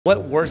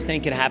What worse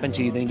thing can happen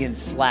to you than getting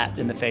slapped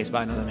in the face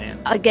by another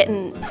man?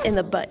 Getting in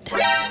the butt.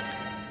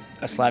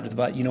 A slap to the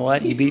butt. You know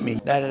what? You beat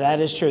me. That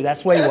is true.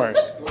 That's way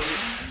worse.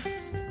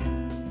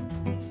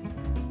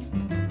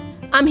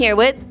 I'm here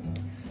with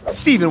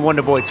Stephen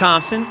Wonderboy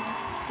Thompson.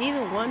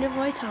 Stephen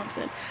Wonderboy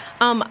Thompson.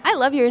 I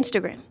love your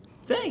Instagram.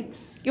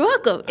 Thanks. You're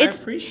welcome. I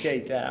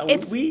appreciate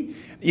that.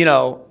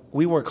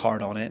 We work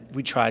hard on it.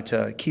 We try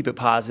to keep it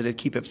positive,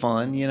 keep it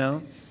fun, you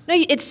know? No,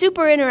 it's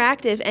super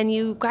interactive, and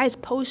you guys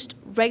post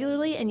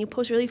regularly, and you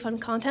post really fun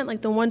content,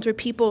 like the ones where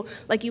people,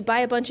 like you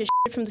buy a bunch of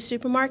shit from the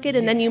supermarket,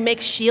 and then you make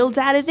shields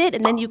out of it,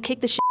 and then you kick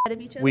the shit out of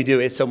each other. We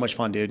do. It's so much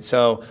fun, dude.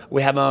 So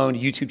we have our own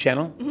YouTube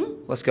channel.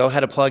 Let's go.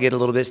 Had to plug it a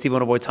little bit. Steve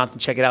Wonderboy Thompson,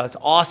 check it out. It's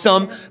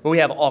awesome. But we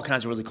have all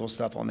kinds of really cool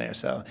stuff on there.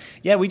 So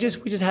yeah, we just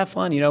have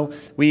fun. You know,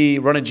 we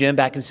run a gym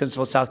back in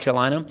Simpsonville, South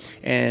Carolina,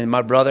 and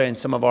my brother and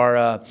some of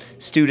our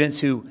students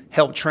who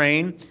help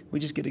train, we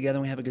just get together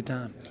and we have a good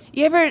time.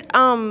 You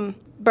ever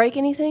break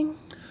anything,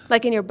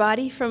 like in your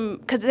body,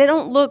 because they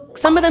don't look.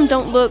 Some of them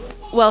don't look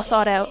well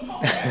thought out.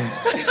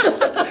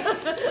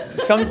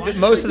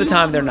 Most of the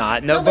time they're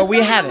not. No, but we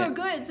haven't. Some of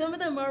them are good. Some of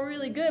them are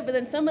really good, but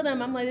then some of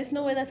them I'm like, there's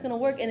no way that's gonna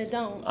work, and it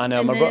don't. I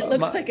know. And then it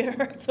looks like it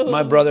hurts.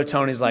 My brother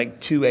Tony's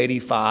like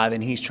 285,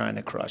 and he's trying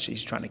to crush it.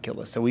 He's trying to kill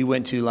us. So we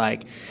went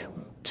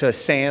to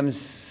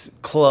Sam's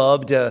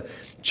Club to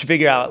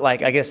figure out,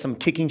 like, I guess some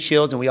kicking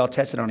shields, and we all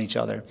tested on each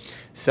other.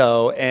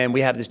 So, and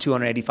we have this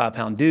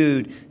 285-pound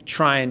dude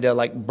trying to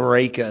like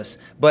break us,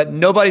 but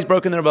nobody's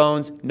broken their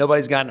bones,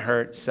 nobody's gotten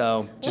hurt.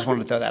 So just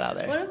wanted to throw that out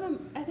there. One of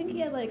them, I think he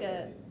had like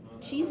a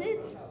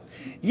Cheez-Its.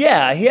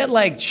 Yeah, he had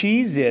like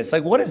Cheez-Its.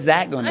 Like, what is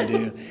that going to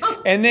do?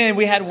 And then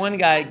we had one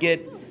guy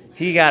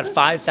he got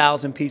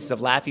 5,000 pieces of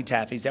Laffy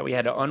Taffies that we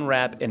had to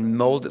unwrap and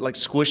mold it, like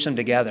squish them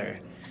together,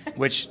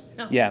 which,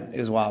 yeah, it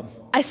was wild.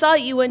 I saw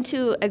you went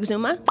to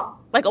Exuma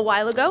like a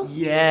while ago.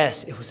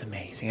 Yes, it was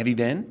amazing. Have you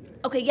been?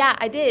 Okay, yeah,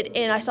 I did,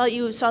 and I saw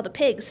you saw the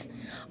pigs,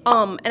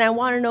 and I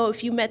want to know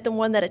if you met the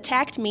one that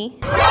attacked me.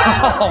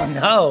 Oh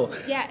no!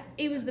 Yeah,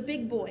 it was the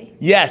big boy.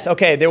 Yes,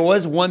 okay. There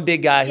was one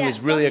big guy who was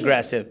really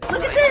aggressive.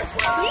 Look at this!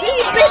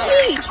 He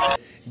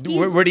bit me.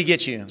 Where'd he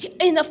get you?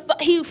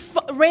 He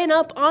ran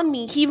up on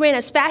me. He ran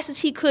as fast as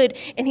he could,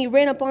 and he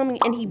ran up on me,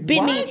 and he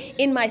bit me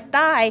in my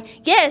thigh.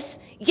 Yes,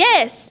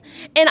 yes.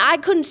 And I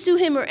couldn't sue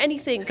him or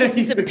anything because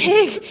he's a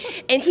pig,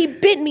 and he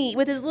bit me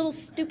with his little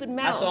stupid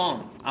mouth.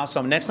 I saw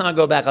him. Next time I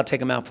go back, I'll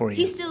take him out for you.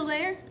 He's still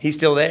there? He's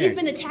still there. He's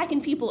been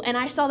attacking people, and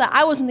I saw that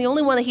I wasn't the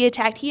only one that he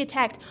attacked. He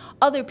attacked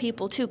other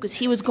people, too, because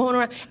he was going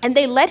around, and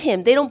they let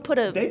him. They don't put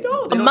a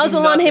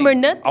muzzle on him or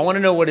nothing. I want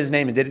to know what his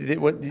name is. Did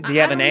he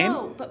have a name? I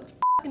don't know, but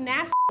f***ing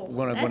asshole.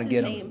 We're gonna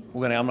get him.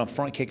 I'm gonna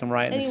front kick him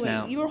right in the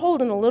snout. You were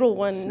holding a little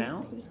one.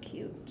 Snout? He was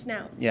cute.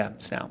 Snout. Yeah,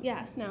 snout.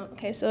 Yeah, snout.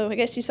 Okay, so I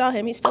guess you saw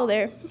him. He's still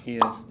there. He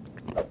is.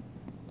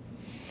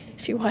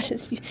 If you're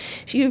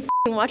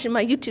watching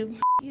my YouTube,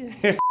 you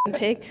f***ing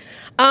pig.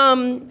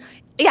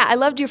 Yeah, I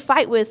loved your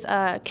fight with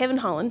Kevin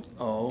Holland.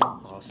 Oh,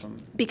 awesome.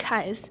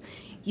 Because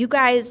you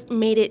guys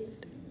made it.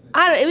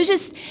 I don't know, it was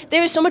just,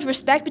 there was so much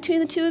respect between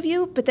the two of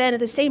you, but then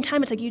at the same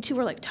time, it's like you two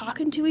were like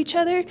talking to each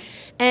other,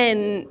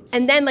 and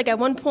then like at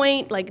one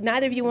point, like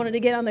neither of you wanted to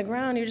get on the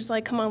ground. You're just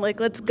like, come on, like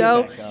let's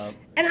go. Get back up.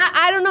 And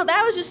I don't know,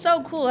 that was just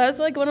so cool. That was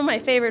like one of my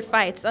favorite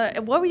fights.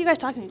 What were you guys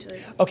talking to each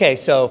other? Okay,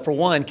 so for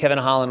one, Kevin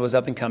Holland was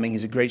up and coming.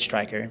 He's a great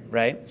striker,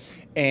 right?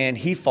 And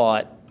he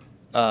fought,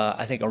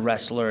 I think, a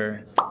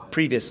wrestler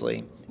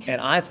previously. And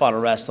I fought a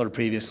wrestler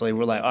previously.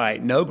 We're like, all right,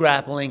 no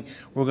grappling.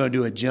 We're going to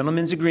do a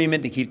gentleman's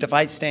agreement to keep the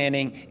fight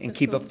standing and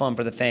keep it fun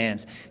for the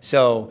fans.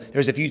 So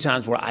there's a few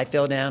times where I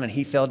fell down and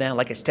he fell down.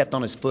 Like I stepped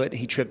on his foot and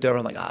he tripped over.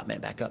 I'm like, ah, man,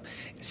 back up.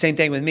 Same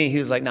thing with me. He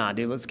was like, nah,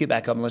 dude, let's get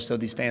back up and let's show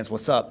these fans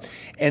what's up.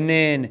 And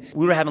then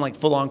we were having like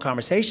full-on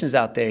conversations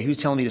out there. He was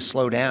telling me to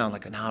slow down.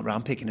 Like, nah, bro,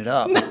 I'm picking it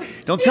up.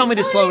 Don't tell me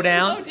to slow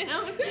down.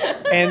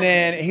 And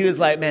then he was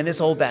like, man,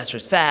 this old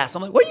bastard's fast.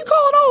 I'm like, what are you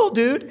calling old,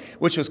 dude?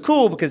 Which was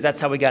cool because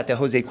that's how we got the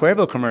Jose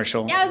Cuervo commercial.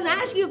 Yeah, I was going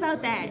to ask you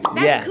about that.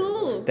 That's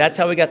cool. That's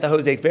how we got the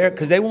Jose Cuervo,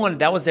 because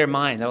that was their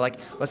mind. They're like,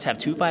 let's have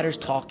two fighters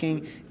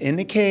talking in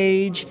the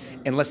cage,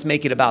 and let's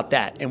make it about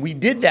that. And we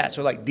did that.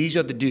 So like, these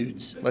are the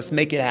dudes. Let's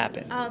make it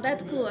happen. Oh,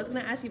 that's cool. I was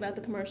going to ask you about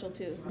the commercial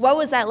too. What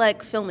was that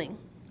like filming?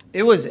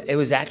 It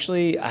was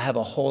actually, I have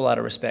a whole lot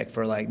of respect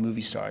for like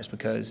movie stars,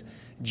 because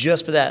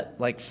just for that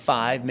like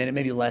 5-minute,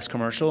 maybe less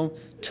commercial,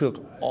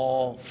 took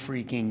all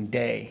freaking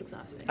day. It's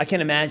exhausting. I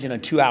can't imagine a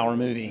 2-hour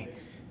movie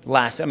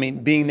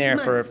being there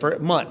for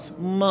months,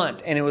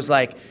 and it was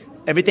like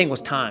everything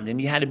was timed, and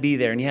you had to be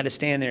there, and you had to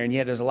stand there, and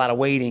there was a lot of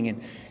waiting,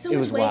 and it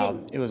was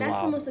wild. It was wild.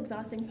 That's the most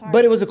exhausting part.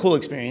 But it was a cool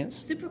experience.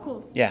 Super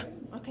cool. Yeah.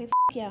 Okay,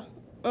 yeah.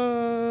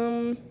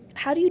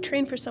 How do you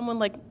train for someone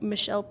like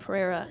Michelle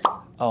Pereira?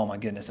 Oh my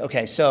goodness.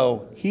 Okay,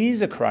 so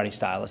he's a karate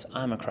stylist.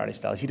 I'm a karate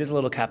stylist. He does a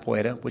little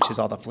capoeira, which is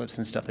all the flips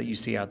and stuff that you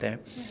see out there.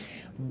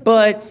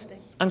 But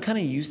I'm kind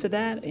of used to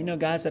that. You know,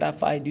 guys that I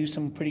fight do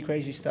some pretty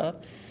crazy stuff.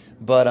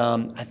 But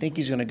I think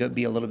he's going to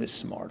be a little bit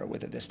smarter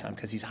with it this time,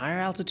 because he's higher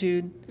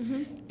altitude,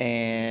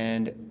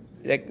 and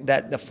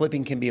that the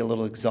flipping can be a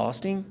little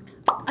exhausting.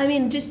 I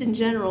mean, just in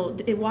general,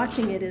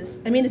 watching it is,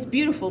 I mean, it's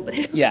beautiful, but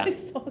it's Yeah,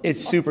 so it's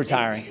super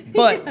tiring.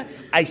 But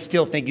I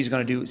still think he's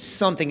going to do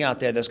something out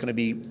there that's going to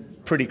be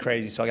pretty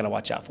crazy, so I got to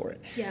watch out for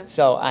it. Yeah.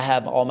 So I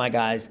have all my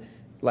guys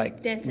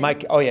like Dancing.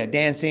 Mike. Oh yeah,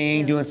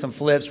 dancing, doing some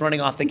flips,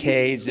 running off the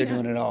cage. They're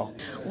doing it all.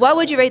 What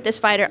would you rate this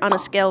fighter on a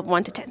scale of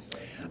 1 to 10?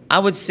 I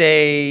would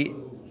say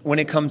when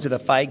it comes to the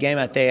fight game,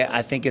 I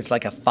think it's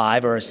like a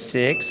 5 or a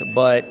 6.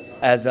 But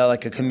as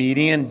like a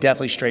comedian,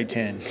 definitely straight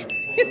 10.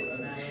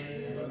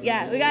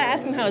 Yeah, we gotta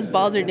ask him how his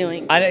balls are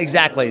doing.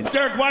 Exactly.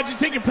 Derek, why'd you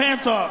take your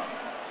pants off?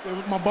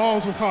 My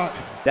balls was hot.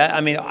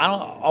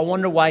 I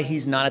wonder why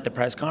he's not at the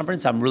press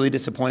conference. I'm really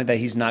disappointed that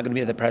he's not going to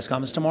be at the press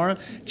conference tomorrow,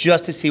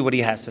 just to see what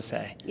he has to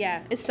say.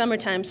 Yeah, it's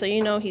summertime, so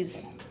you know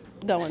he's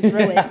going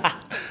through it.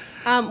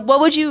 What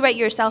would you rate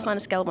yourself on a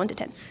scale of 1 to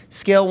 10?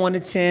 Scale 1 to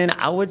 10,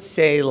 I would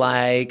say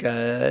like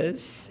a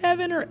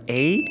 7 or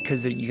 8,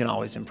 because you can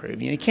always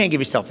improve. You can't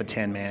give yourself a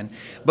 10, man.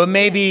 But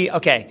maybe,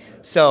 okay,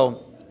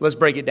 so let's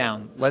break it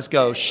down. Let's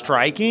go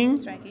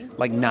striking.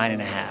 Like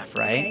 9.5,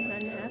 right?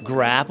 Okay, 9.5.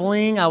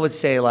 Grappling, I would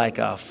say like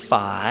a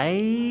 5.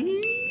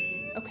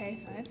 Okay,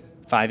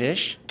 5.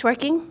 5-ish.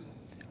 Twerking?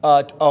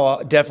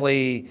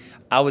 Definitely,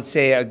 I would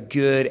say a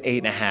good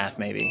 8.5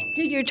 maybe.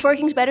 Dude, your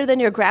twerking's better than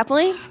your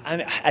grappling?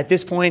 At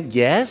this point,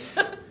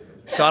 yes.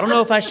 So I don't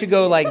know if I should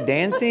go like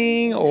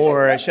dancing,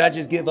 or should I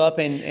just give up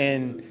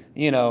and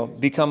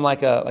become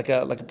like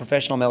a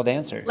professional male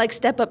dancer. Like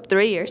Step Up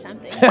 3 or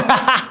something.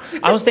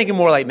 I was thinking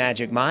more like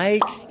Magic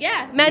Mike.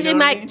 Yeah, Magic You know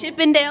what I Mike, mean?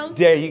 Chippendales.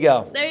 There you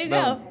go. There you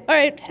go. Boom. All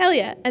right, hell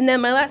yeah. And then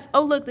my last,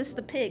 oh look, this is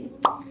the pig.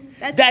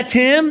 That's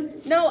him?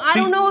 No, I See-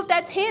 don't know if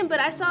that's him, but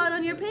I saw it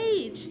on your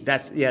page.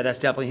 That's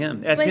definitely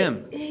him. That's But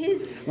him.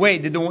 his-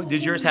 Wait,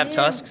 did yours have Man.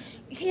 tusks?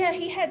 Yeah,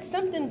 he had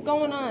something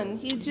going on.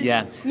 He just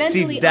Yeah.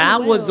 mentally See,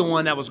 that was the unwell.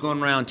 one that was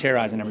going around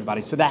terrorizing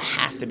everybody. So that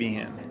has to be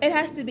him. It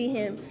has to be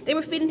him. They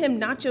were feeding him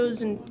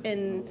nachos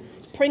and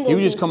Pringles. He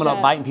was just and coming up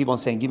stuff. biting people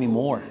and saying, "Give me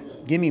more.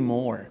 Give me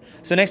more."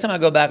 So next time I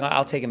go back,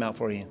 I'll take him out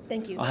for you.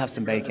 Thank you. I'll have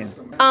some bacon.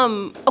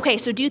 Okay,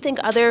 so do you think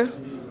other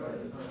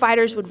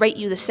fighters would rate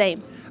you the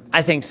same?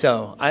 I think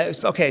so.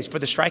 Okay, for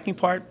the striking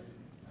part,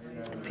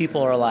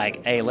 people are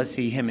like, "Hey, let's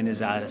see him in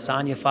his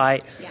Adesanya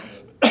fight."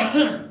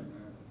 Yeah.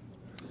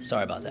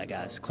 Sorry about that,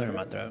 guys. Clearing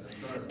my throat.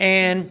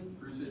 And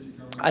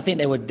I think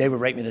they would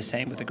rate me the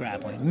same with the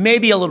grappling,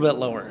 maybe a little bit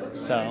lower.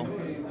 So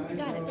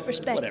Got it.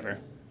 Respect. whatever.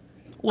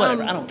 I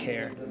don't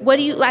care.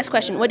 Last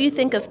question. What do you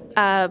think of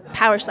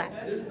power slap?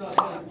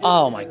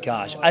 Oh my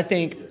gosh, I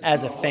think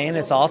as a fan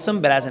it's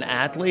awesome, but as an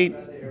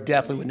athlete,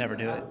 definitely would never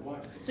do it.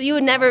 So you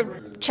would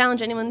never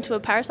challenge anyone to a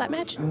power slap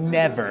match?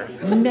 Never,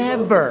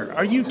 never.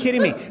 Are you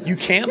kidding me? You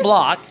can't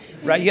block,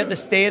 right? You have to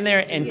stay in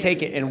there and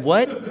take it. And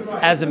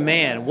as a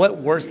man, what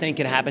worse thing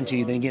can happen to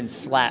you than getting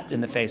slapped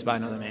in the face by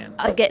another man?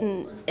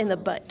 Getting in the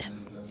butt.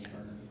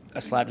 A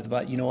slap to the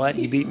butt. You know what?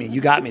 You beat me.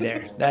 You got me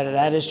there.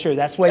 That is true.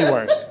 That's way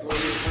worse.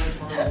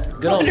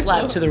 Good old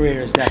slap to the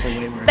rear is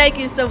definitely way worse. Thank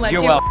you so much.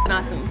 You're You're welcome.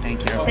 awesome.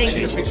 Thank you. Thank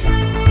you. Appreciate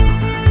you.